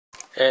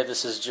Hey,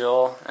 this is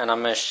Joel, and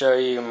I'm going to show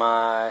you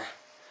my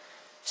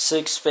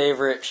 6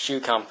 favorite shoe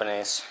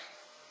companies.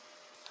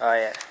 Oh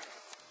yeah.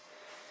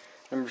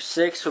 Number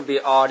 6 would be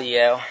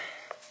Audio.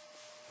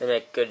 They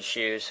make good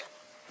shoes.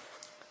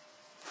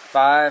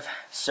 5,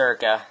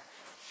 Circa.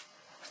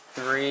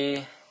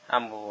 3,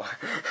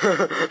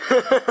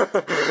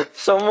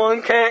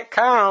 someone can't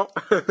count.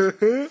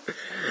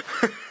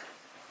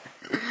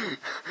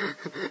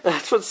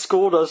 That's what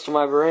school does to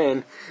my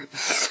brain.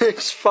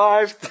 6,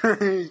 5,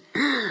 3.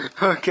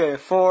 Okay,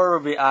 4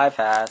 would be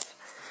iPath.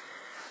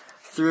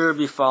 3 would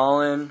be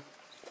Fallen.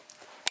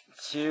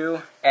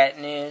 2,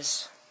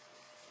 Etnies.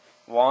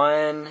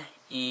 1,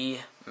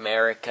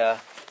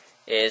 America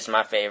is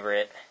my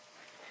favorite.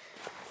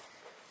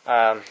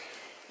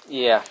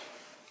 Yeah.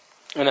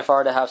 And if I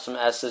were to have some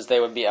S's, they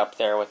would be up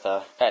there with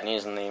the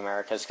Etnies and the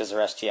Americas because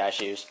they're STI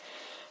shoes.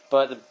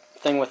 But the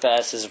thing with the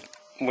S's,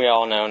 we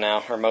all know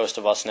now, or most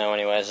of us know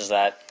anyways, is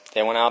that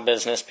they went out of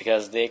business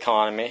because of the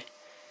economy.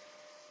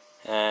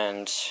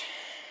 And,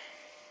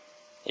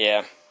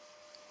 yeah.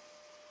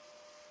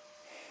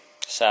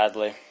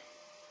 Sadly.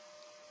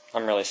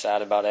 I'm really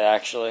sad about it,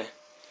 actually.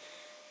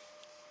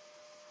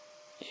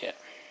 Yeah.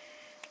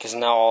 Because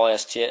now all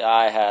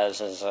STI has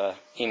is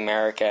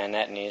America and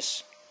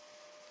Etnies.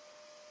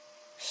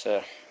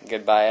 So,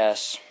 goodbye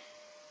S.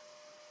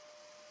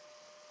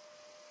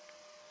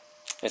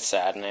 It's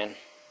sad, man.